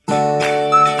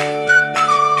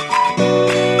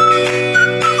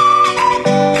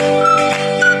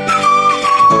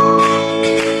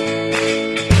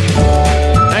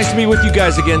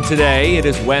guys again today. It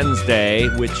is Wednesday,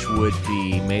 which would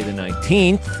be May the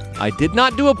 19th. I did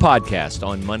not do a podcast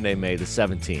on Monday, May the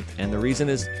 17th, and the reason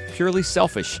is purely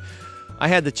selfish. I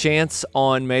had the chance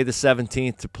on May the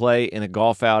 17th to play in a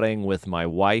golf outing with my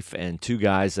wife and two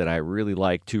guys that I really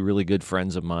like, two really good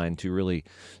friends of mine, two really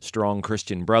strong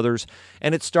Christian brothers,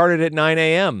 and it started at 9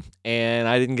 a.m., and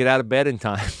I didn't get out of bed in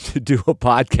time to do a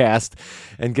podcast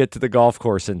and get to the golf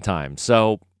course in time.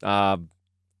 So,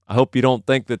 I hope you don't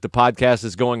think that the podcast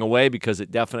is going away, because it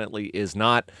definitely is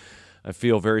not. I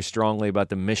feel very strongly about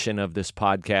the mission of this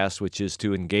podcast, which is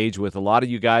to engage with a lot of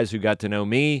you guys who got to know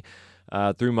me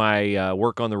through my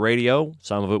work on the radio,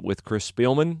 some of it with Chris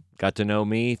Spielman, got to know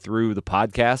me through the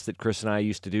podcast that Chris and I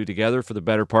used to do together for the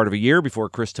better part of a year before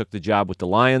Chris took the job with the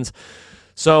Lions.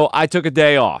 So I took a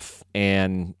day off,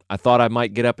 and I thought I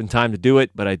might get up in time to do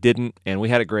it, but I didn't, and we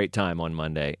had a great time on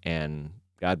Monday, and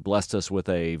God blessed us with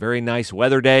a very nice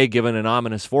weather day, given an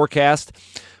ominous forecast.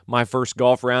 My first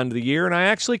golf round of the year, and I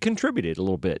actually contributed a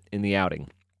little bit in the outing,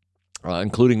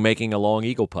 including making a long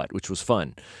eagle putt, which was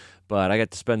fun. But I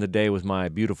got to spend the day with my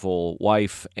beautiful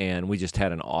wife, and we just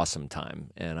had an awesome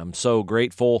time. And I'm so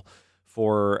grateful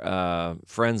for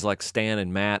friends like Stan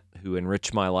and Matt who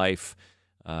enrich my life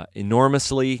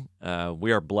enormously.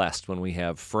 We are blessed when we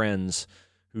have friends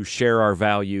who share our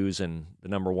values, and the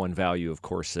number one value, of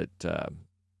course, that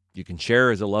you can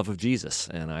share is the love of Jesus,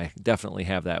 and I definitely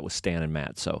have that with Stan and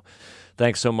Matt. So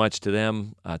thanks so much to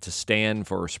them, to Stan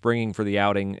for springing for the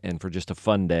outing and for just a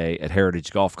fun day at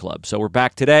Heritage Golf Club. So we're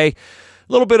back today.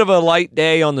 A little bit of a light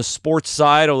day on the sports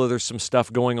side, although there's some stuff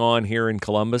going on here in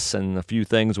Columbus and a few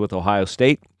things with Ohio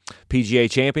State. PGA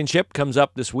Championship comes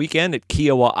up this weekend at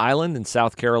Kiowa Island in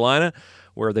South Carolina,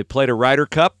 where they played a Ryder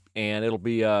Cup, and it'll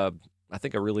be I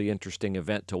think a really interesting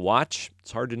event to watch.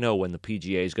 It's hard to know when the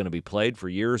PGA is going to be played. For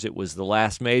years, it was the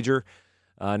last major.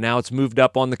 Now it's moved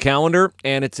up on the calendar,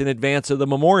 and it's in advance of the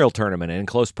Memorial Tournament and in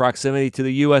close proximity to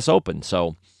the U.S. Open.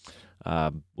 So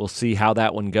we'll see how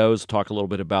that one goes. Talk a little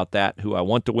bit about that, who I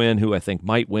want to win, who I think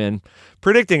might win.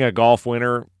 Predicting a golf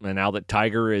winner, and now that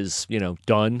Tiger is,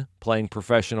 done playing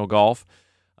professional golf,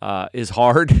 is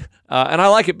hard, and I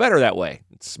like it better that way.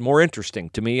 It's more interesting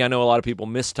to me. I know a lot of people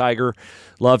miss Tiger,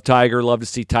 love to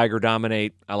see Tiger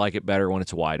dominate. I like it better when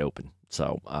it's wide open.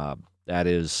 So that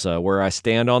is where I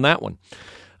stand on that one.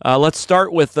 Let's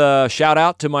start with a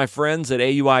shout-out to my friends at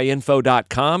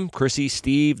AUIinfo.com. Chrissy,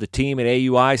 Steve, the team at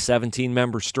AUI, 17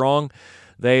 members strong.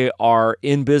 They are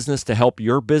in business to help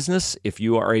your business. If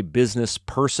you are a business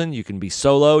person, you can be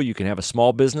solo. You can have a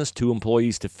small business, 2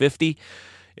 employees to 50.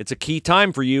 It's a key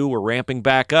time for you. We're ramping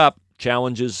back up.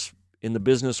 Challenges in the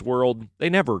business world, they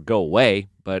never go away,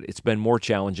 but it's been more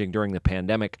challenging during the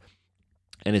pandemic,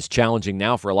 and it's challenging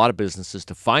now for a lot of businesses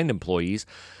to find employees.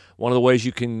 One of the ways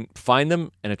you can find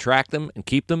them and attract them and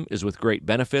keep them is with great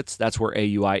benefits. That's where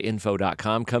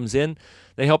AUIinfo.com comes in.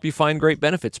 They help you find great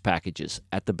benefits packages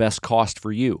at the best cost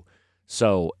for you.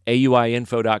 So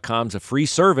AUIinfo.com is a free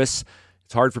service.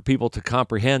 It's hard for people to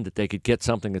comprehend that they could get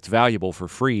something that's valuable for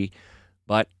free,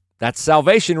 but that's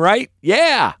salvation, right?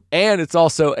 Yeah. And it's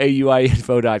also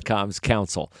AUIinfo.com's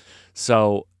counsel.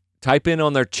 So type in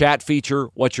on their chat feature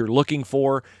what you're looking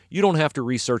for. You don't have to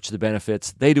research the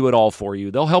benefits. They do it all for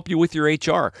you. They'll help you with your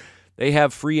HR. They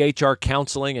have free HR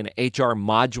counseling and HR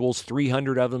modules,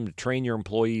 300 of them to train your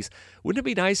employees. Wouldn't it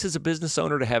be nice as a business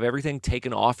owner to have everything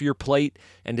taken off your plate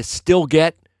and to still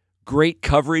get great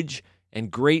coverage and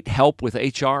great help with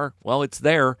HR? Well, it's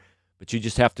there. But you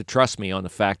just have to trust me on the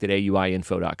fact that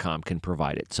AUIinfo.com can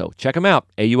provide it. So check them out,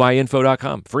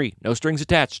 AUIinfo.com, free, no strings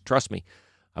attached. Trust me,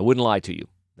 I wouldn't lie to you.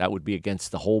 That would be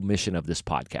against the whole mission of this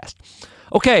podcast.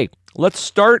 Okay, let's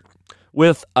start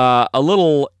with a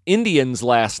little Indians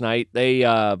last night. They,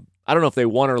 I don't know if they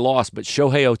won or lost, but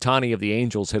Shohei Ohtani of the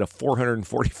Angels hit a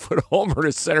 440-foot homer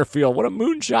to center field. What a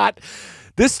moonshot.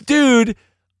 This dude,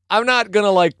 I'm not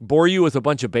going to bore you with a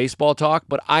bunch of baseball talk,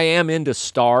 but I am into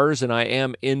stars and I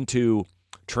am into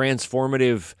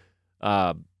transformative,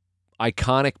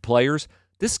 iconic players.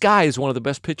 This guy is one of the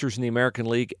best pitchers in the American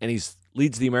League, and he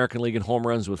leads the American League in home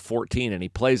runs with 14, and he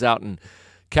plays out in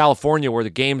California where the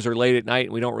games are late at night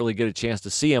and we don't really get a chance to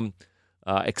see him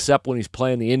except when he's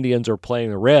playing the Indians or playing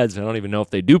the Reds. I don't even know if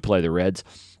they do play the Reds.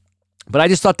 But I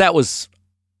just thought that was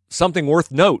something worth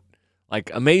note.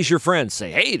 Amaze your friends.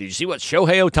 Say, hey, did you see what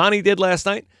Shohei Ohtani did last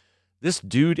night? This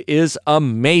dude is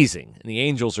amazing. And the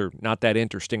Angels are not that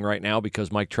interesting right now because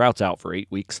Mike Trout's out for 8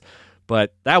 weeks.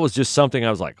 But that was just something I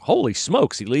was like, holy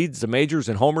smokes. He leads the majors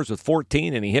in homers with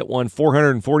 14, and he hit one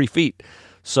 440 feet.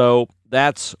 So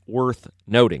that's worth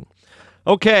noting.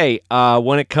 Okay,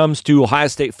 when it comes to Ohio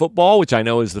State football, which I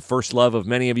know is the first love of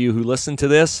many of you who listen to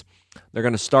this, they're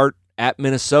going to start at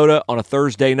Minnesota on a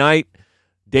Thursday night.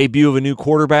 Debut of a new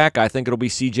quarterback. I think it'll be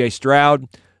C.J. Stroud.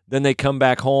 Then they come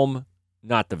back home,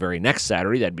 not the very next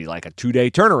Saturday. That'd be like a 2-day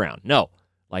turnaround. No,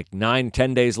 like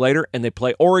 9-10 days later, and they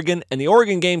play Oregon, and the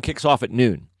Oregon game kicks off at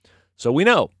noon. So we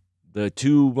know the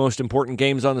two most important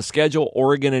games on the schedule,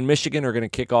 Oregon and Michigan, are going to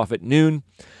kick off at noon.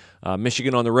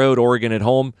 Michigan on the road, Oregon at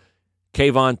home.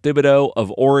 Kayvon Thibodeau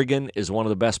of Oregon is one of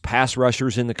the best pass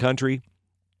rushers in the country.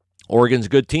 Oregon's a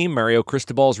good team. Mario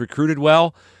Cristobal's recruited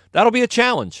well. That'll be a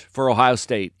challenge for Ohio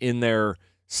State in their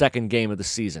second game of the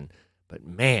season. But,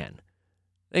 man,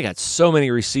 they got so many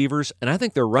receivers, and I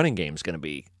think their running game is going to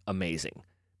be amazing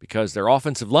because their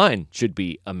offensive line should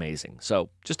be amazing. So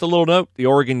just a little note, the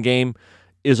Oregon game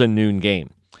is a noon game.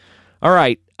 All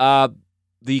right,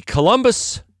 the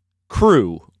Columbus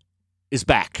Crew is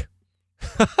back.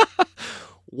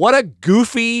 What a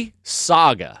goofy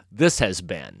saga this has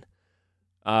been.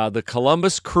 The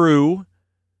Columbus Crew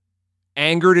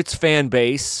angered its fan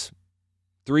base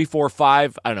 3, 4,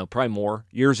 5, I don't know, probably more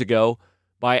years ago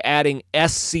by adding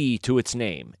SC to its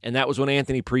name. And that was when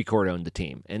Anthony Precourt owned the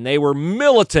team. And they were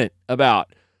militant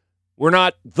about, we're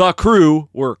not the Crew,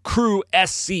 we're Crew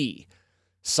SC.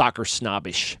 Soccer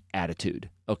snobbish attitude.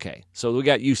 Okay, so we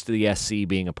got used to the SC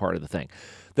being a part of the thing.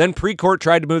 Then Precourt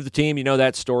tried to move the team. You know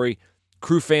that story.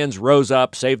 Crew fans rose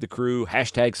up, save the Crew,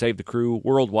 hashtag save the Crew,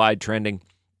 worldwide trending.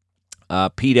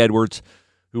 Pete Edwards,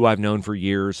 who I've known for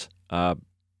years,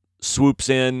 swoops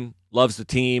in, loves the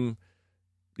team.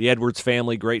 The Edwards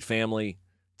family, great family.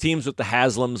 Teams with the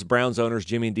Haslams, Browns owners,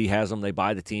 Jimmy and Dee Haslam, they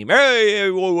buy the team. Hey,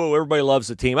 whoa, whoa, everybody loves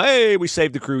the team. Hey, we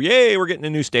saved the Crew. Yay, we're getting a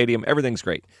new stadium. Everything's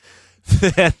great.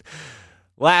 Then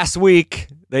last week,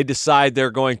 they decide they're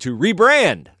going to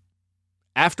rebrand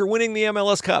after winning the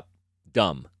MLS Cup.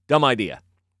 Dumb idea.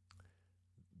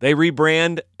 They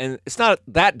rebrand, and it's not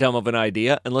that dumb of an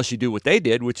idea unless you do what they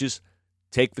did, which is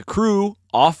take the Crew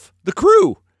off the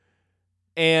Crew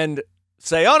and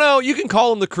say, oh, no, you can call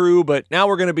them the Crew, but now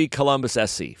we're going to be Columbus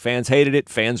SC. Fans hated it.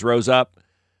 Fans rose up.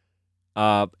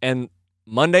 And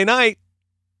Monday night,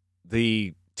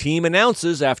 the team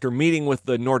announces, after meeting with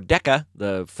the Nordeca,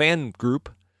 the fan group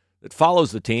that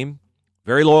follows the team,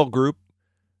 very loyal group,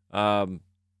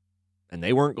 and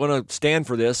they weren't going to stand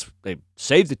for this. They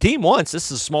saved the team once.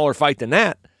 This is a smaller fight than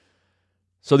that.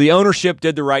 So the ownership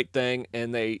did the right thing,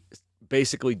 and they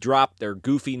basically dropped their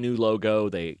goofy new logo.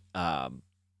 They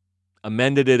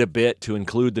amended it a bit to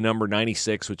include the number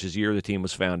 96, which is the year the team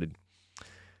was founded.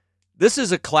 This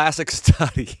is a classic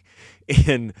study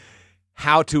in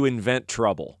how to invent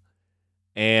trouble.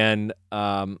 And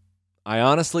I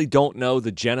honestly don't know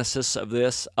the genesis of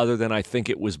this other than I think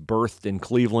it was birthed in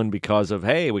Cleveland because of,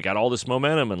 hey, we got all this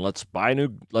momentum and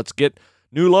let's get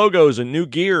new logos and new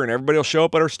gear and everybody will show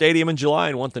up at our stadium in July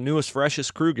and want the newest,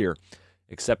 freshest Crew gear.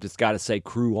 Except it's got to say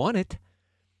Crew on it.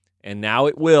 And now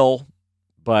it will.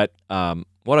 But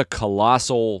what a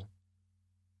colossal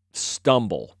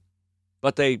stumble.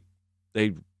 But they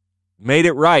made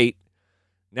it right.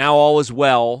 Now all is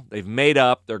well. They've made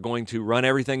up. They're going to run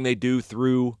everything they do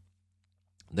through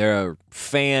their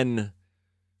fan,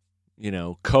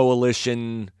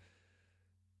 coalition.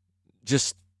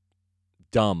 Just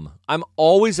dumb. I'm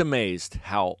always amazed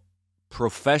how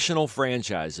professional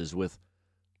franchises with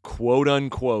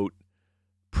quote-unquote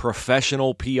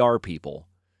professional PR people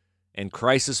and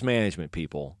crisis management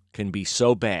people can be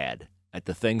so bad at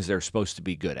the things they're supposed to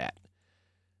be good at.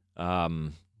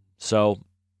 So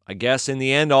I guess in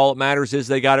the end, all that matters is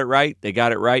they got it right. They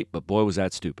got it right, but boy, was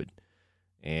that stupid.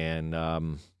 And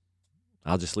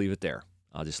I'll just leave it there.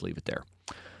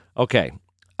 Okay.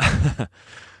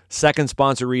 Second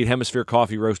sponsor read, Hemisphere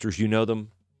Coffee Roasters. You know them.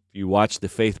 If you watch the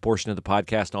faith portion of the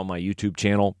podcast on my YouTube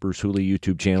channel, Bruce Hooley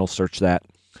YouTube channel, search that.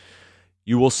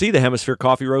 You will see the Hemisphere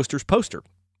Coffee Roasters poster.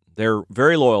 They're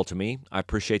very loyal to me. I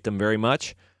appreciate them very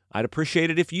much. I'd appreciate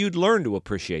it if you'd learn to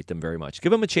appreciate them very much.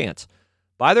 Give them a chance.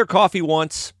 Buy their coffee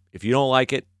once. If you don't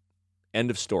like it,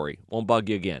 end of story. Won't bug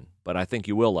you again, but I think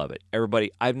you will love it.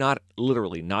 Everybody, I've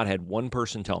literally not had one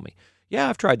person tell me, yeah,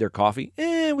 I've tried their coffee.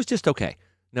 It was just okay.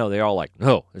 No, they're all like,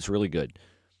 no, it's really good.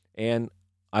 And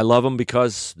I love them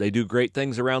because they do great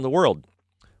things around the world.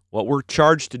 What we're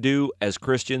charged to do as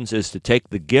Christians is to take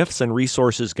the gifts and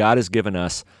resources God has given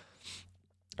us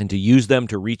and to use them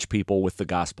to reach people with the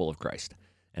gospel of Christ.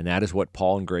 And that is what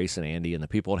Paul and Grace and Andy and the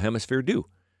people at Hemisphere do.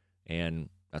 And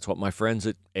that's what my friends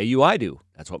at AUI do.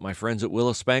 That's what my friends at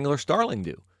Willis Spangler Starling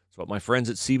do. That's what my friends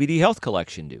at CBD Health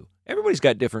Collection do. Everybody's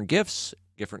got different gifts,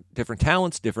 different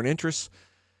talents, different interests.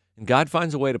 And God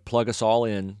finds a way to plug us all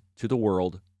in to the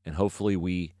world, and hopefully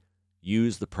we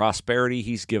use the prosperity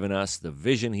he's given us, the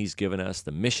vision he's given us,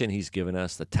 the mission he's given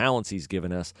us, the talents he's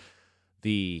given us,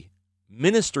 the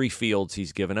ministry fields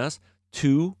he's given us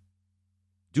to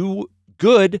do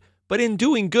good. But in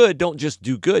doing good, don't just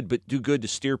do good, but do good to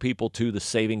steer people to the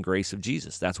saving grace of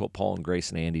Jesus. That's what Paul and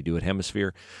Grace and Andy do at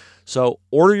Hemisphere. So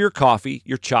order your coffee,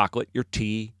 your chocolate, your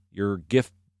tea, your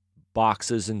gift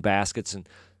boxes and baskets, and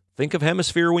think of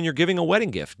Hemisphere when you're giving a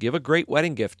wedding gift. Give a great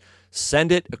wedding gift.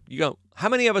 Send it. How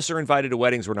many of us are invited to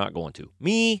weddings we're not going to?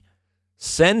 Me.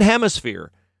 Send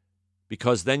Hemisphere,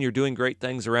 because then you're doing great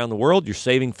things around the world. You're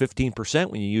saving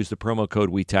 15% when you use the promo code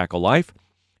We Tackle Life.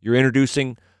 You're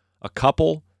introducing a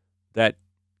couple that,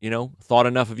 thought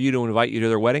enough of you to invite you to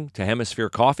their wedding to Hemisphere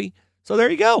Coffee. So there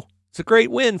you go. It's a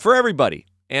great win for everybody.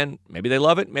 And maybe they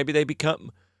love it. Maybe they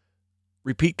become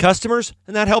repeat customers,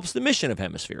 and that helps the mission of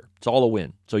Hemisphere. It's all a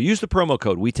win. So use the promo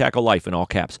code We Tackle Life in all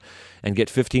caps and get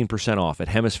 15% off at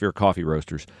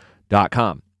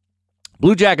HemisphereCoffeeRoasters.com.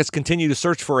 Blue Jackets continue to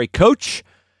search for a coach,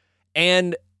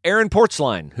 and Aaron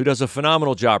Portzline, who does a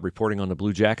phenomenal job reporting on the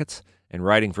Blue Jackets and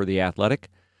writing for The Athletic,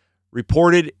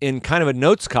 reported in kind of a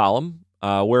notes column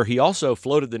where he also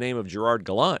floated the name of Gerard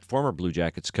Gallant, former Blue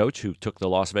Jackets coach who took the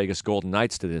Las Vegas Golden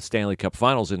Knights to the Stanley Cup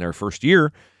Finals in their first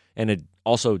year, and had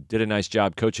also did a nice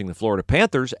job coaching the Florida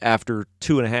Panthers after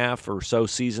 2.5 or so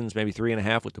seasons, maybe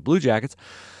 3.5 with the Blue Jackets.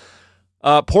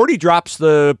 Porty drops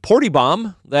the Porty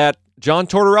bomb that John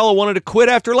Tortorella wanted to quit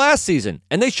after last season,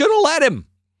 and they should have let him,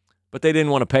 but they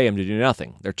didn't want to pay him to do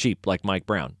nothing. They're cheap like Mike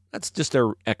Brown. That's just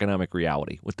their economic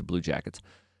reality with the Blue Jackets.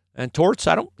 And Torts,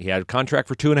 he had a contract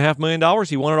for $2.5 million.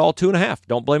 He wanted all 2.5.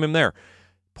 Don't blame him there.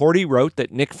 Porty wrote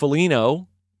that Nick Foligno,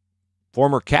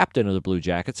 former captain of the Blue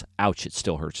Jackets, ouch, it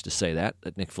still hurts to say that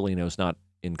Nick Foligno's not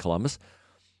in Columbus,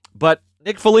 but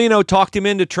Nick Foligno talked him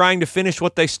into trying to finish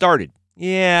what they started.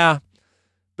 Yeah,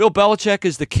 Bill Belichick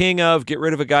is the king of get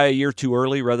rid of a guy a year too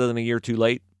early rather than a year too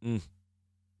late.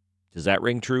 Does that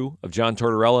ring true of John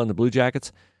Tortorella and the Blue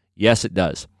Jackets? Yes, it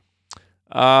does.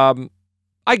 I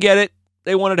get it.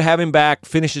 They wanted to have him back,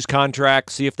 finish his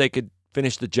contract, see if they could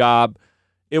finish the job.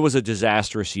 It was a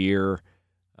disastrous year,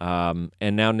 and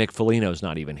now Nick Foligno's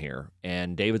not even here,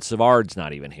 and David Savard's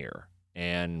not even here,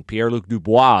 and Pierre-Luc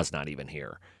Dubois is not even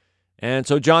here. And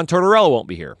so John Tortorella won't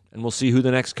be here, and we'll see who the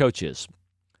next coach is.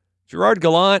 Gerard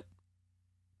Gallant,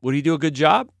 would he do a good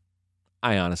job?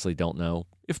 I honestly don't know.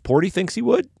 If Porty thinks he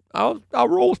would, I'll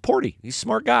roll with Porty. He's a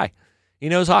smart guy. He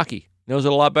knows hockey, knows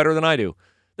it a lot better than I do.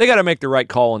 They got to make the right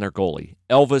call on their goalie,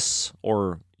 Elvis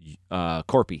or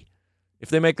Corpy. If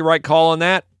they make the right call on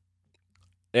that,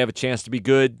 they have a chance to be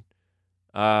good.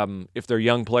 If their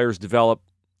young players develop,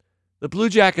 the Blue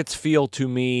Jackets feel to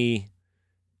me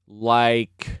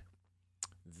like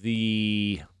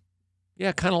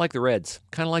kind of like the Reds,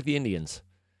 kind of like the Indians,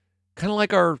 kind of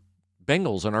like our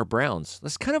Bengals and our Browns.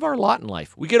 That's kind of our lot in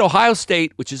life. We get Ohio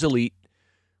State, which is elite,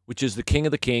 which is the king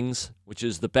of the kings, which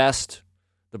is the best,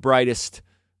 the brightest,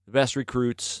 the best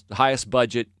recruits, the highest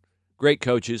budget, great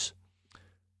coaches.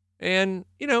 And,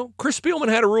 Chris Spielman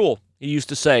had a rule. He used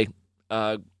to say,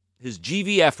 his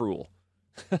GVF rule.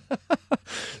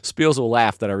 Spiels will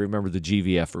laugh that I remember the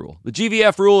GVF rule. The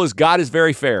GVF rule is God is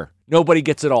very fair. Nobody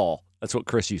gets it all. That's what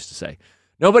Chris used to say.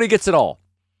 Nobody gets it all.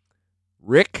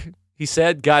 Rick, he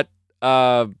said, got,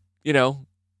 the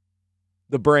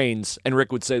brains, and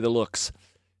Rick would say the looks.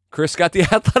 Chris got the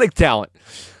athletic talent.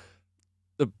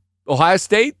 Ohio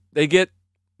State, they get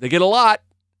a lot,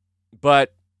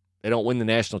 but they don't win the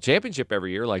national championship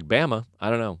every year like Bama. I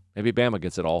don't know. Maybe Bama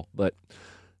gets it all. But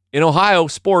in Ohio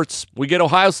sports, we get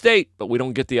Ohio State, but we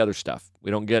don't get the other stuff. We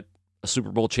don't get a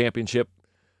Super Bowl championship.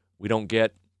 We don't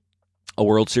get a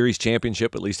World Series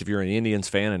championship, at least if you're an Indians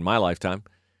fan in my lifetime.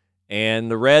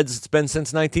 And the Reds, it's been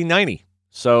since 1990.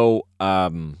 So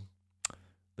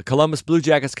the Columbus Blue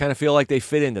Jackets kind of feel like they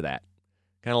fit into that.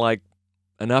 Kind of like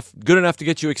good enough to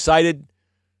get you excited,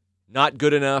 not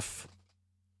good enough,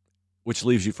 which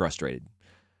leaves you frustrated.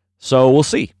 So we'll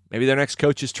see. Maybe their next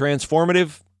coach is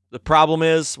transformative. The problem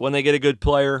is when they get a good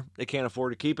player, they can't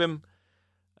afford to keep him.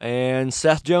 And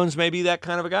Seth Jones may be that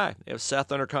kind of a guy. They have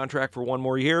Seth under contract for one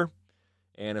more year.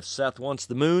 And if Seth wants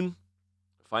the moon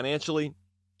financially,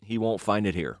 he won't find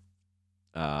it here.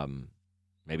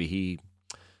 Maybe he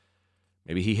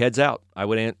heads out. I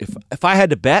would if I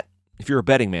had to bet. If you're a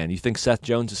betting man, you think Seth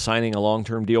Jones is signing a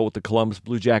long-term deal with the Columbus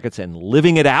Blue Jackets and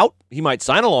living it out? He might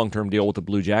sign a long-term deal with the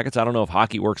Blue Jackets. I don't know if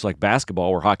hockey works like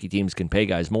basketball where hockey teams can pay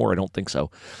guys more. I don't think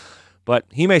so. But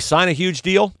he may sign a huge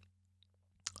deal.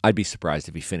 I'd be surprised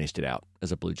if he finished it out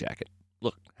as a Blue Jacket.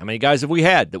 Look, how many guys have we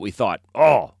had that we thought,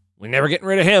 we're never getting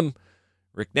rid of him?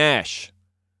 Rick Nash,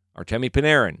 Artemi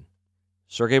Panarin,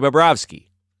 Sergei Bobrovsky,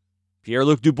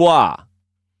 Pierre-Luc Dubois,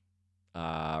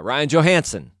 Ryan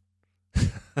Johansson.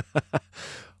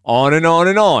 On and on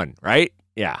and on, right?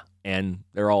 Yeah. and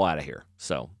they're all out of here.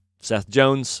 So Seth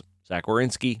Jones, Zach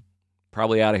Werenski,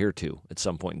 probably out of here too at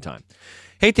some point in time.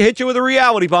 Hate to hit you with a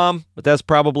reality bomb, but that's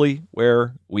probably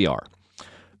where we are.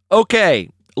 Okay,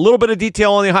 a little bit of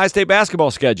detail on the Ohio State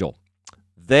basketball schedule.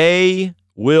 They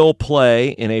will play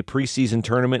in a preseason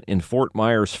tournament in Fort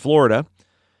Myers, Florida,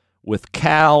 with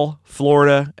Cal,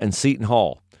 Florida, and Seton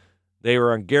Hall. They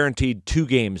are guaranteed 2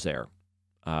 games there.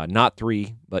 Not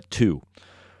 3, but 2.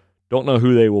 Don't know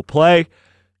who they will play.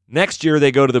 Next year,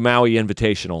 they go to the Maui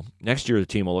Invitational. Next year, the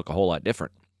team will look a whole lot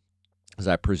different, as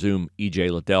I presume E.J.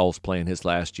 Liddell's playing his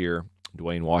last year.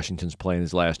 Dwayne Washington's playing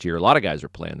his last year. A lot of guys are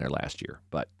playing their last year,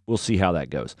 but we'll see how that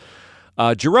goes.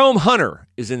 Jerome Hunter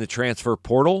is in the transfer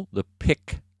portal, the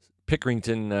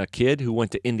Pickerington kid who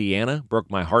went to Indiana. Broke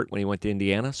my heart when he went to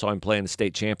Indiana. Saw him playing the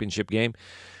state championship game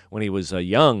when he was a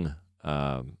young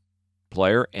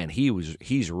player, and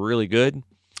he's really good.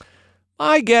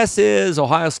 My guess is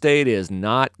Ohio State is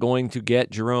not going to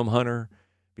get Jerome Hunter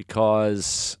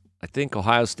because I think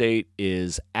Ohio State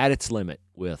is at its limit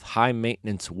with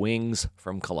high-maintenance wings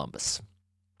from Columbus.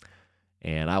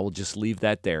 And I will just leave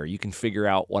that there. You can figure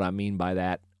out what I mean by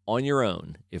that on your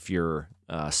own if you're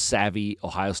a savvy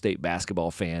Ohio State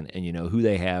basketball fan and you know who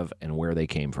they have and where they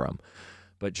came from.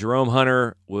 But Jerome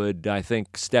Hunter would, I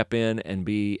think, step in and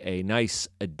be a nice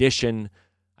addition.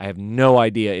 I have no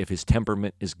idea if his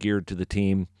temperament is geared to the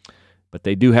team, but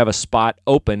they do have a spot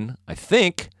open. I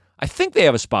think they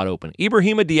have a spot open.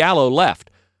 Ibrahima Diallo left,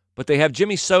 but they have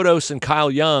Jimmy Sotos and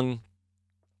Kyle Young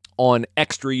on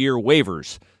extra year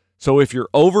waivers. So if you're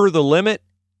over the limit,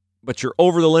 but you're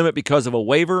over the limit because of a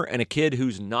waiver and a kid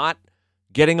who's not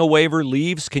getting a waiver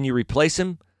leaves, can you replace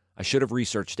him? I should have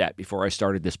researched that before I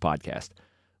started this podcast.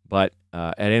 But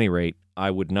at any rate, I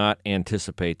would not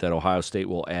anticipate that Ohio State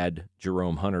will add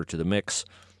Jerome Hunter to the mix,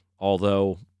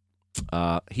 although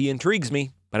he intrigues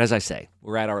me. But as I say,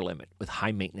 we're at our limit with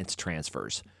high-maintenance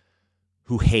transfers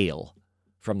who hail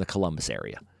from the Columbus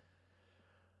area.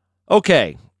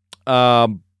 Okay,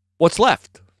 what's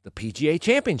left? The PGA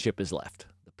Championship is left.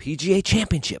 The PGA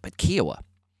Championship at Kiawah.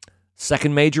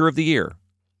 Second major of the year.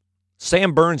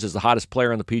 Sam Burns is the hottest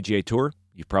player on the PGA Tour.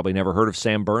 You've probably never heard of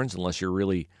Sam Burns unless you're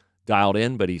really dialed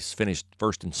in, but he's finished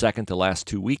first and second the last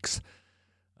 2 weeks.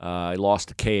 He lost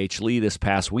to K.H. Lee this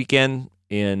past weekend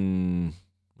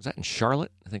was that in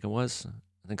Charlotte? I think it was.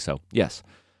 I think so. Yes.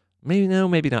 Maybe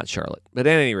not Charlotte. But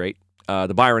at any rate,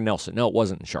 the Byron Nelson. No, it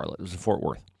wasn't in Charlotte. It was in Fort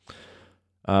Worth.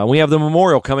 We have the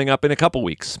Memorial coming up in a couple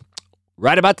weeks,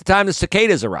 right about the time the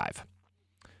cicadas arrive.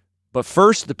 But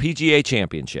first, the PGA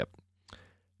Championship.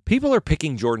 People are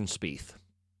picking Jordan Spieth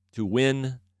to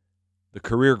win the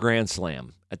career Grand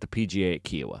Slam at the PGA at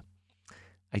Kiawah.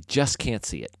 I just can't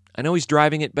see it. I know he's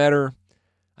driving it better.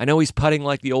 I know he's putting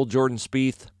like the old Jordan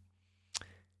Spieth.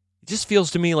 It just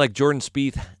feels to me like Jordan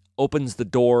Spieth opens the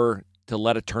door to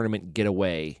let a tournament get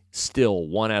away still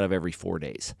 1 out of every 4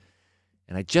 days.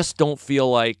 And I just don't feel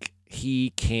like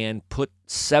he can put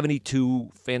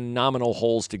 72 phenomenal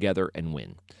holes together and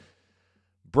win.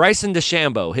 Bryson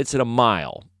DeChambeau hits it a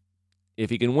mile. If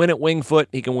he can win at Winged Foot,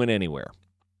 he can win anywhere.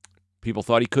 People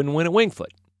thought he couldn't win at Winged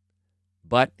Foot,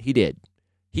 but he did.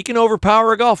 He can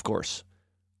overpower a golf course.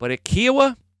 But at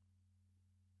Kiawah,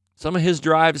 some of his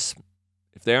drives,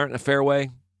 if they aren't in a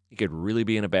fairway, he could really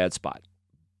be in a bad spot.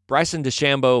 Bryson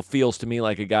DeChambeau feels to me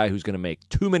like a guy who's going to make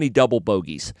too many double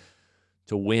bogeys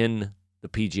to win the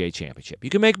PGA Championship. You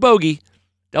can make bogey,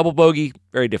 double bogey,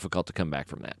 very difficult to come back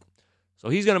from that. So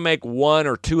he's going to make 1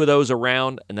 or 2 of those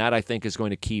around, and that I think is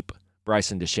going to keep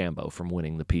Bryson DeChambeau from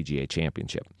winning the PGA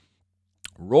Championship.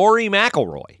 Rory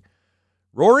McIlroy.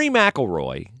 Rory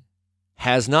McIlroy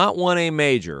has not won a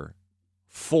major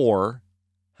for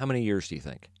how many years do you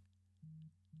think?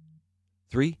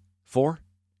 3, 4?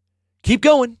 Keep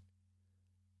going.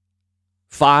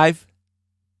 5.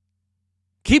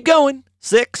 Keep going.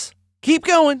 6. Keep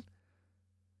going.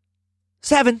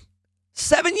 7.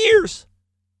 7 years.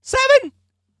 7.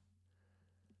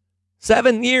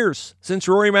 7 years since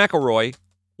Rory McIlroy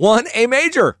won a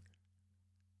major.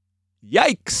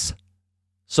 Yikes.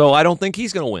 So I don't think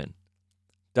he's going to win.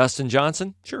 Dustin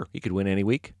Johnson, sure, he could win any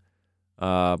week.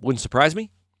 Wouldn't surprise me.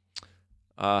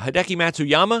 Hideki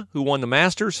Matsuyama, who won the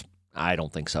Masters, I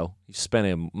don't think so. He spent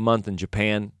a month in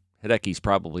Japan. Hideki's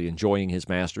probably enjoying his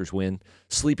Masters win,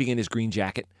 sleeping in his green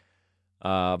jacket.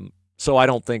 So I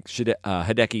don't think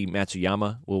Hideki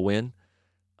Matsuyama will win.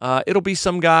 It'll be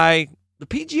some guy. The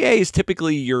PGA is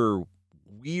typically your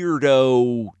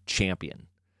weirdo champion.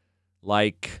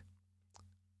 Like,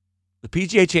 the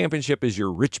PGA Championship is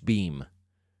your Rich Beam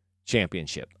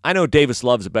championship. I know Davis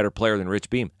Love's a better player than Rich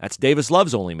Beam. That's Davis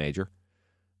Love's only major.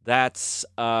 That's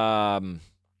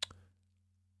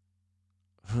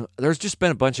there's just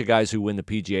been a bunch of guys who win the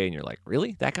PGA, and you're like,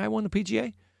 really? That guy won the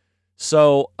PGA?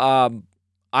 So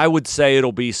I would say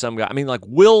it'll be some guy. I mean, like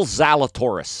Will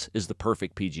Zalatoris is the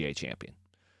perfect PGA champion.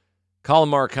 Colin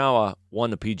Morikawa won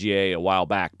the PGA a while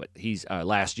back, but he's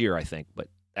last year, I think. But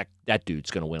that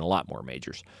dude's going to win a lot more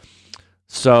majors.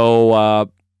 So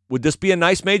would this be a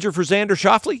nice major for Xander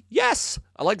Schauffele? Yes,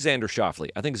 I like Xander Schauffele.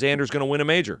 I think Xander's going to win a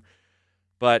major.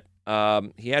 But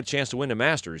he had a chance to win the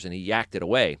Masters, and he yacked it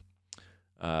away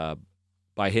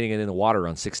by hitting it in the water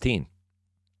on 16.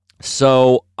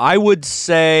 So I would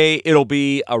say it'll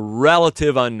be a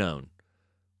relative unknown.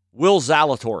 Will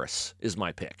Zalatoris is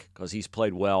my pick because he's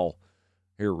played well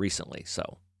here recently.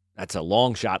 So that's a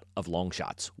long shot of long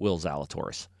shots, Will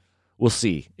Zalatoris. We'll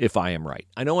see if I am right.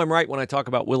 I know I'm right when I talk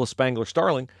about Willis Spangler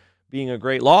Starling being a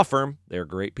great law firm. They're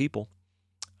great people.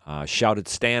 Shouted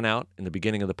Stan out in the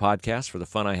beginning of the podcast for the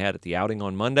fun I had at the outing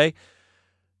on Monday.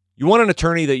 You want an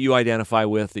attorney that you identify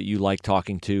with, that you like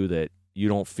talking to, that you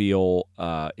don't feel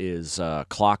is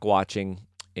clock watching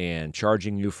and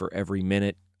charging you for every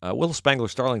minute. Willis Spangler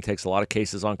Starling takes a lot of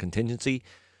cases on contingency.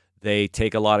 They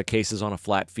take a lot of cases on a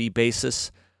flat fee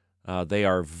basis. They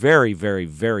are very, very,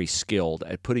 very skilled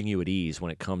at putting you at ease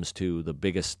when it comes to the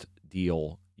biggest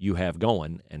deal you have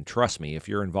going. And trust me, if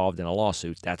you're involved in a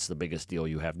lawsuit, that's the biggest deal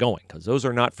you have going, because those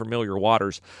are not familiar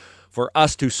waters for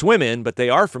us to swim in, but they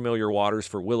are familiar waters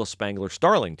for Willis Spangler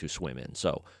Starling to swim in.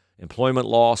 So employment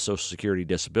law, Social Security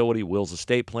disability, wills,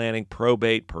 estate planning,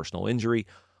 probate, personal injury,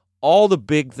 all the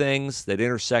big things that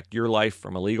intersect your life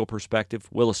from a legal perspective,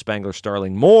 Willis Spangler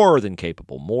Starling more than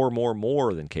capable,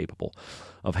 more than capable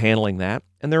of handling that.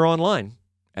 And they're online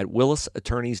at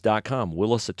willisattorneys.com,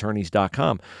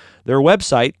 willisattorneys.com. Their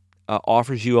website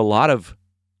offers you a lot of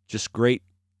just great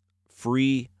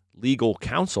free legal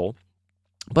counsel,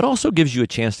 but also gives you a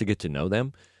chance to get to know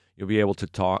them. You'll be able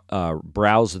to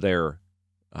browse their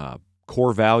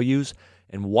core values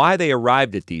and why they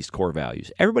arrived at these core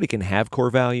values. Everybody can have core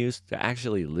values. To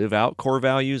actually live out core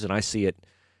values, and I see it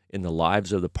in the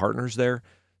lives of the partners there.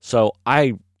 So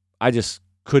I just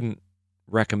couldn't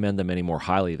recommend them any more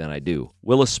highly than I do.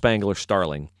 Willis Spangler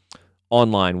Starling,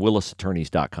 online,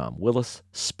 willisattorneys.com. Willis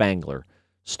Spangler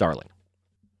Starling.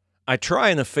 I try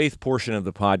in the faith portion of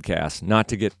the podcast not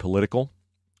to get political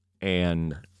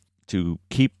and to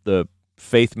keep the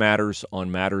faith matters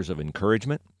on matters of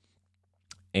encouragement.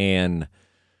 And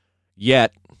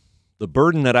yet, the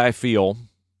burden that I feel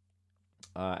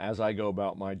as I go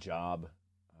about my job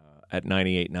at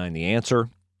 98.9 The Answer,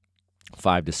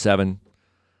 5 to 7,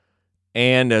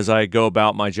 and as I go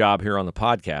about my job here on the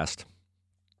podcast,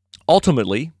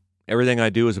 ultimately, everything I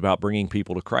do is about bringing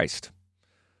people to Christ,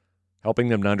 helping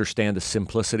them to understand the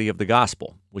simplicity of the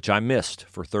gospel, which I missed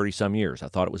for 30-some years. I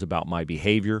thought it was about my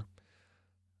behavior.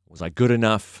 Was I good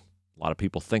enough? A lot of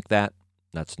people think that.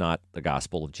 That's not the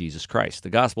gospel of Jesus Christ. The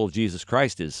gospel of Jesus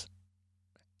Christ is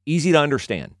easy to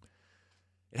understand.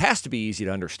 It has to be easy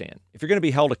to understand. If you're going to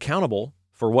be held accountable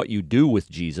for what you do with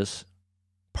Jesus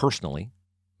personally,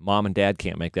 mom and dad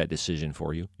can't make that decision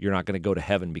for you. You're not going to go to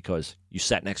heaven because you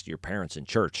sat next to your parents in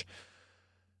church.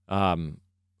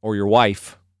 Or your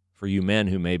wife, for you men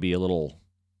who may be a little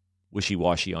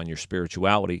wishy-washy on your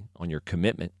spirituality, on your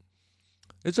commitment.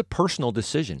 It's a personal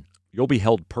decision. You'll be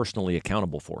held personally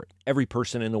accountable for it. Every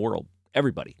person in the world,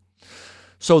 everybody.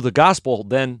 So the gospel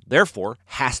then, therefore,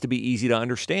 has to be easy to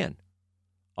understand.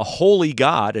 A holy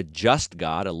God, a just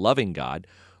God, a loving God,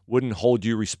 wouldn't hold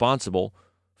you responsible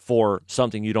for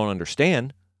something you don't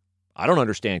understand. I don't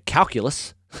understand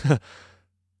calculus.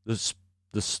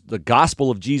 The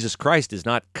gospel of Jesus Christ is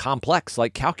not complex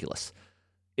like calculus.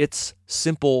 It's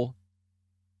simple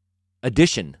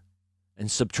addition and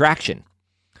subtraction.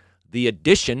 The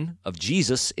addition of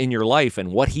Jesus in your life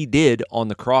and what he did on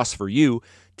the cross for you,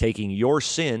 taking your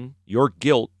sin, your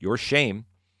guilt, your shame,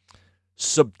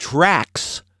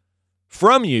 subtracts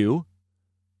from you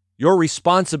your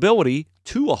responsibility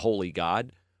to a holy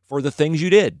God for the things you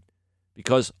did,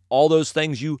 because all those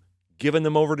things you given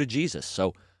them over to Jesus.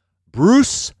 So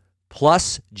Bruce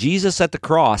plus Jesus at the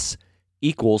cross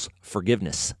equals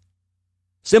forgiveness.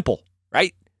 Simple,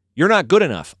 right? You're not good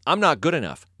enough. I'm not good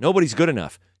enough. Nobody's good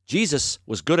enough. Jesus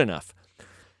was good enough.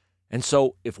 And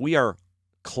so if we are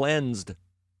cleansed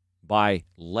by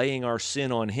laying our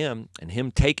sin on him and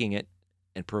him taking it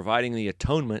and providing the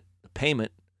atonement, the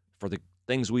payment for the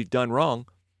things we've done wrong,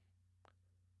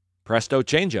 presto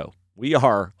changeo. We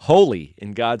are holy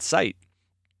in God's sight.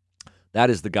 That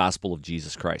is the gospel of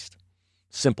Jesus Christ.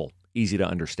 Simple, easy to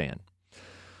understand.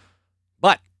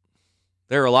 But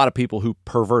there are a lot of people who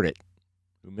pervert it,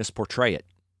 who misportray it.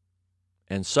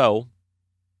 And so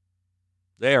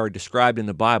they are described in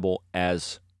the Bible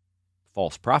as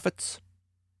false prophets,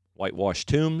 whitewashed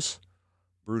tombs,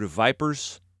 brood of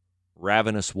vipers,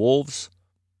 ravenous wolves.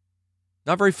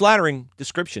 Not very flattering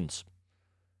descriptions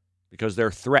because they're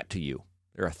a threat to you.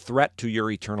 They're a threat to your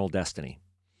eternal destiny.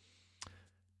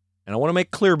 And I want to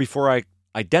make clear before I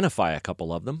identify a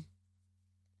couple of them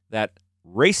that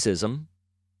racism,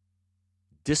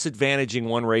 disadvantaging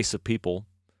one race of people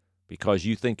because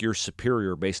you think you're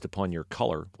superior based upon your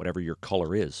color, whatever your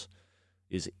color is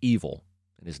evil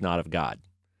and is not of God.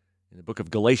 In the book of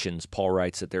Galatians, Paul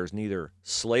writes that there's neither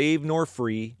slave nor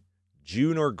free,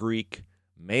 Jew nor Greek,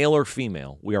 male or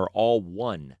female. We are all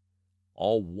one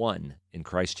in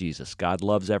Christ Jesus. God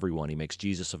loves everyone. He makes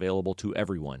Jesus available to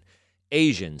everyone.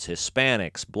 Asians,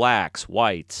 Hispanics, blacks,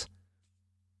 whites,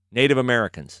 Native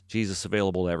Americans, Jesus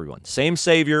available to everyone. Same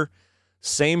Savior,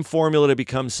 same formula to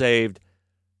become saved,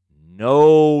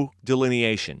 no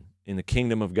delineation in the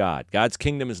kingdom of God. God's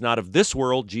kingdom is not of this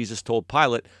world. Jesus told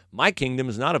Pilate, my kingdom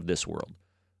is not of this world.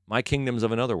 My kingdom's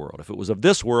of another world. If it was of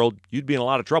this world, you'd be in a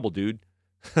lot of trouble, dude.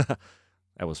 That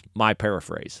was my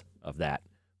paraphrase of that.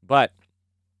 But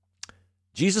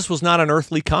Jesus was not an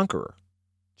earthly conqueror.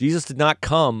 Jesus did not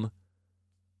come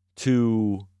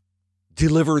to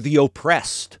deliver the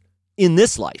oppressed in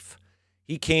this life.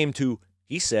 He came to,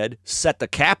 he said, set the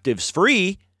captives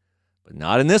free, but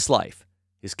not in this life.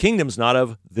 His kingdom's not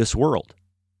of this world.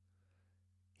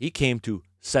 He came to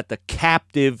set the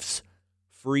captives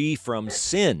free from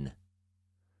sin,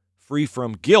 free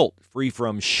from guilt, free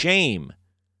from shame,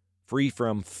 free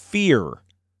from fear.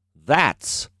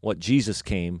 That's what Jesus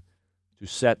came to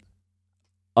set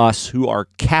us who are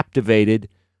captivated,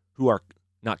 who are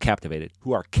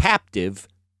captive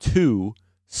to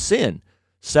sin.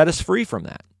 Set us free from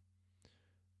that.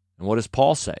 And what does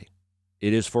Paul say?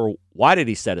 Why did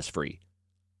he set us free?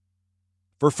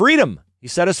 For freedom. He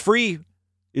set us free.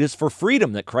 It is for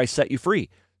freedom that Christ set you free.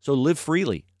 So live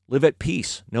freely. Live at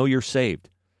peace. Know you're saved.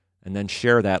 And then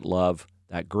share that love,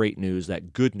 that great news,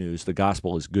 that good news. The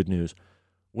gospel is good news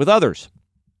with others.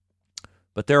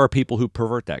 But there are people who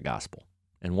pervert that gospel.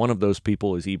 And one of those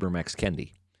people is Ibram X.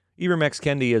 Kendi. Ibram X.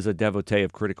 Kendi is a devotee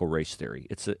of critical race theory.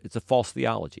 It's a false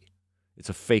theology. It's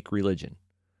a fake religion.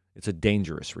 It's a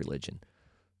dangerous religion.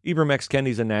 Ibram X. Kendi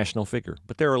is a national figure,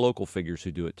 but there are local figures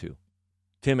who do it too.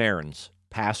 Tim Ahrens,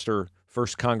 pastor,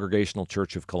 First Congregational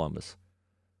Church of Columbus,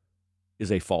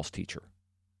 is a false teacher.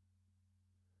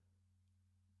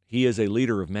 He is a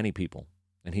leader of many people,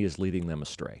 and he is leading them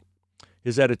astray.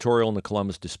 His editorial in the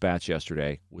Columbus Dispatch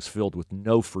yesterday was filled with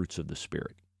no fruits of the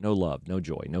Spirit. No love, no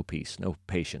joy, no peace, no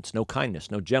patience, no kindness,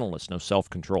 no gentleness, no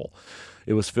self-control.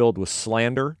 It was filled with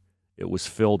slander. It was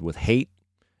filled with hate.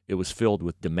 It was filled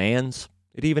with demands.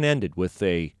 It even ended with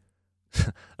a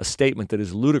statement that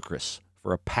is ludicrous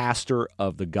for a pastor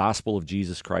of the gospel of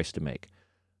Jesus Christ to make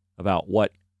about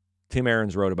what Tim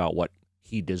Ahrens wrote about what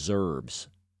he deserves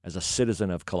as a citizen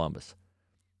of Columbus.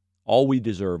 All we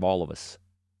deserve, all of us,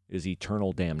 is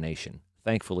eternal damnation.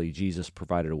 Thankfully, Jesus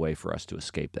provided a way for us to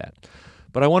escape that.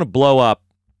 But I want to blow up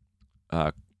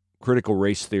critical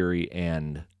race theory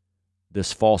and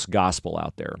this false gospel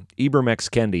out there. Ibram X.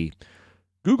 Kendi.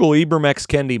 Google Ibram X.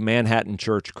 Kendi Manhattan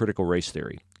Church critical race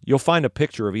theory. You'll find a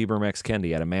picture of Ibram X.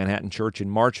 Kendi at a Manhattan church in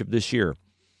March of this year,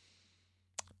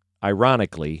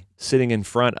 ironically, sitting in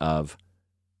front of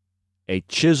a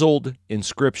chiseled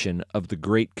inscription of the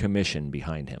Great Commission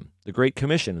behind him. The Great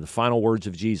Commission, the final words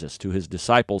of Jesus to his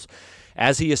disciples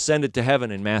as he ascended to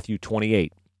heaven in Matthew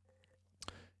 28.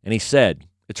 And he said,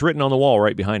 it's written on the wall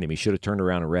right behind him. He should have turned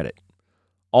around and read it.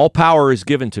 All power is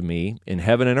given to me in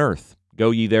heaven and earth. Go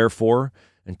ye therefore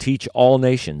and teach all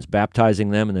nations,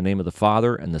 baptizing them in the name of the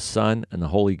Father and the Son and the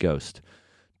Holy Ghost,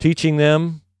 teaching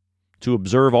them to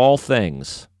observe all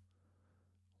things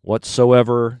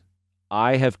whatsoever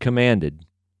I have commanded,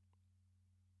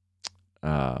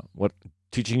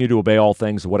 teaching you to obey all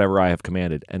things whatever I have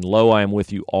commanded, and lo, I am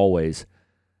with you always,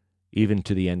 even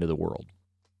to the end of the world.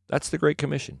 That's the Great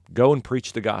Commission. Go and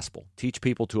preach the gospel. Teach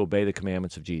people to obey the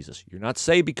commandments of Jesus. You're not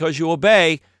saved because you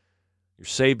obey. You're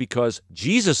saved because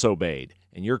Jesus obeyed,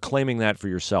 and you're claiming that for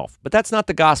yourself. But that's not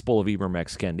the gospel of Ibram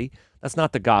X. Kendi. That's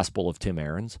not the gospel of Tim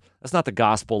Ahrens. That's not the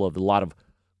gospel of a lot of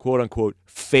quote-unquote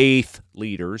faith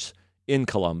leaders in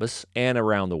Columbus and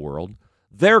around the world.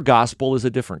 Their gospel is a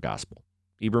different gospel.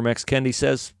 Ibram X. Kendi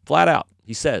says flat out,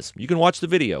 he says, you can watch the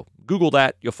video, Google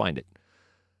that, you'll find it.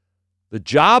 The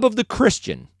job of the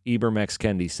Christian, Ibram X.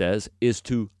 Kendi says, is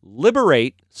to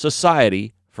liberate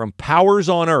society from powers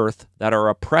on earth that are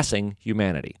oppressing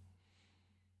humanity.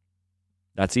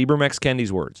 That's Ibram X.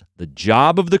 Kendi's words. The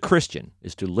job of the Christian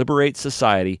is to liberate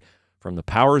society from the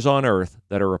powers on earth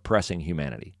that are oppressing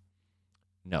humanity.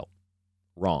 No.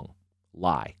 Wrong.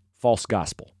 Lie. false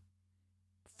gospel.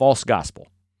 False gospel.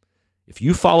 If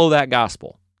you follow that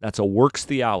gospel, that's a works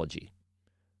theology.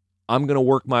 I'm going to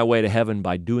work my way to heaven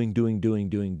by doing.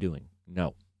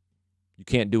 No, you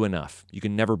can't do enough. You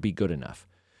can never be good enough.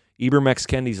 Ibram X.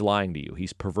 Kendi's lying to you.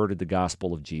 He's perverted the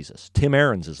gospel of Jesus. Tim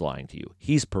Ahrens is lying to you.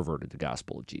 He's perverted the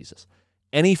gospel of Jesus.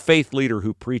 Any faith leader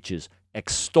who preaches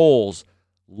extols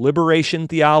liberation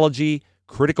theology,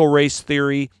 critical race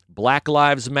theory, Black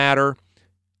Lives Matter,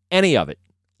 any of it,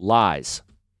 lies.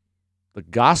 The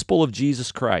gospel of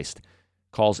Jesus Christ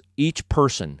calls each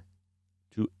person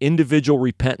to individual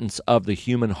repentance of the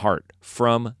human heart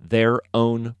from their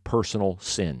own personal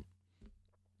sin.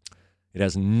 It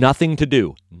has nothing to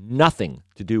do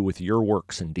with your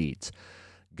works and deeds.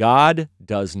 God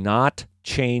does not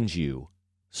change you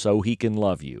so he can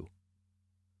love you.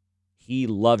 He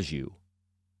loves you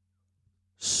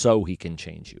so he can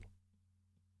change you.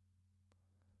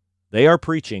 They are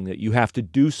preaching that you have to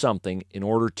do something in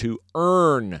order to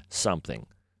earn something.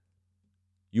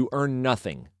 You earn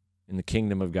nothing in the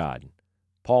kingdom of God.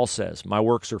 Paul says, my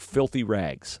works are filthy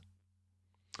rags.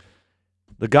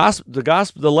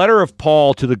 The letter of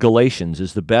Paul to the Galatians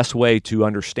is the best way to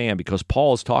understand, because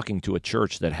Paul is talking to a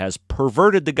church that has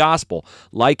perverted the gospel,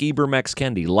 like Ibram X.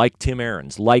 Kendi, like Tim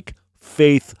Ahrens, like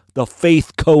the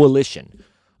Faith Coalition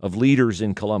of leaders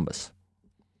in Columbus.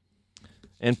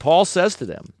 And Paul says to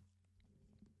them,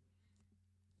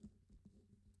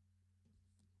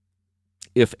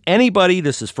 if anybody,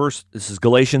 this is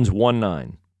Galatians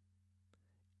 1:9.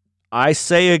 I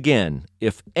say again,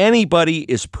 if anybody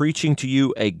is preaching to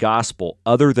you a gospel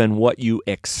other than what you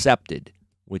accepted,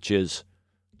 which is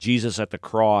Jesus at the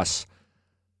cross,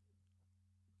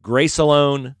 grace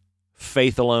alone,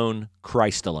 faith alone,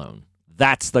 Christ alone.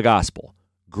 That's the gospel.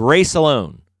 Grace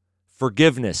alone,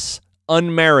 forgiveness,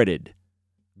 unmerited,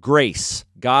 grace,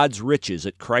 God's riches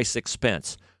at Christ's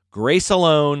expense. Grace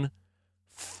alone,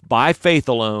 by faith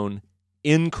alone,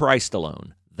 in Christ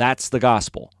alone. That's the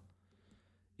gospel.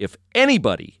 If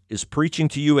anybody is preaching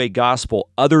to you a gospel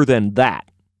other than that,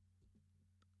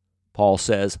 Paul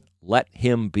says, let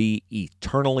him be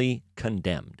eternally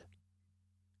condemned.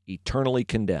 Eternally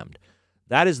condemned.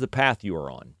 That is the path you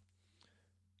are on.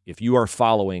 If you are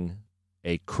following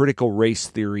a critical race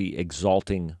theory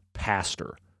exalting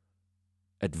pastor,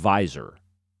 advisor,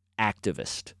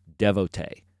 activist,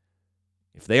 devotee,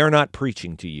 if they are not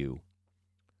preaching to you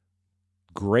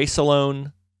grace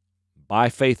alone, by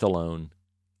faith alone,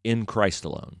 in Christ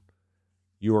alone,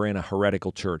 you are in a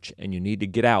heretical church, and you need to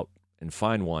get out and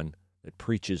find one that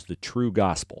preaches the true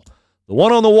gospel. The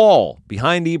one on the wall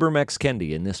behind Ibram X.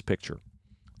 Kendi in this picture,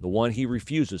 the one he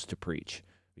refuses to preach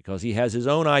because he has his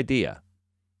own idea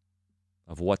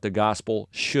of what the gospel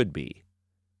should be.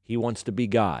 He wants to be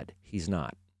God. He's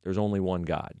not. There's only one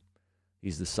God.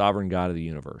 He's the sovereign God of the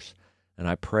universe. And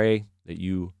I pray that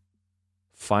you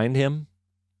find him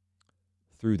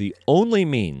through the only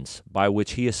means by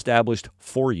which he established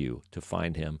for you to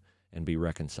find him and be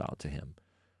reconciled to him.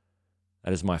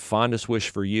 That is my fondest wish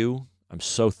for you. I'm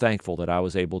so thankful that I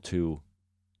was able to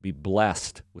be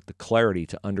blessed with the clarity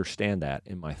to understand that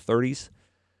in my 30s.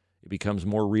 It becomes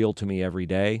more real to me every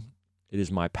day. It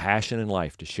is my passion in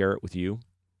life to share it with you.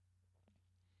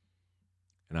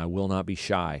 And I will not be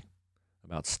shy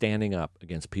about standing up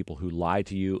against people who lie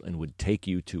to you and would take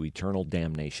you to eternal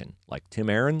damnation, like Tim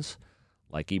Ahrens,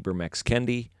 like Ibram X.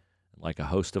 Kendi, like a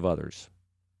host of others.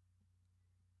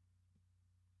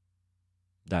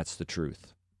 That's the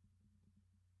truth.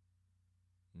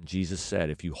 And Jesus said,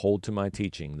 if you hold to my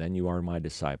teaching, then you are my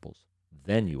disciples.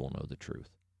 Then you will know the truth,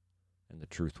 and the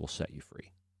truth will set you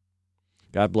free.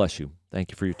 God bless you.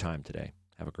 Thank you for your time today.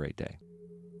 Have a great day.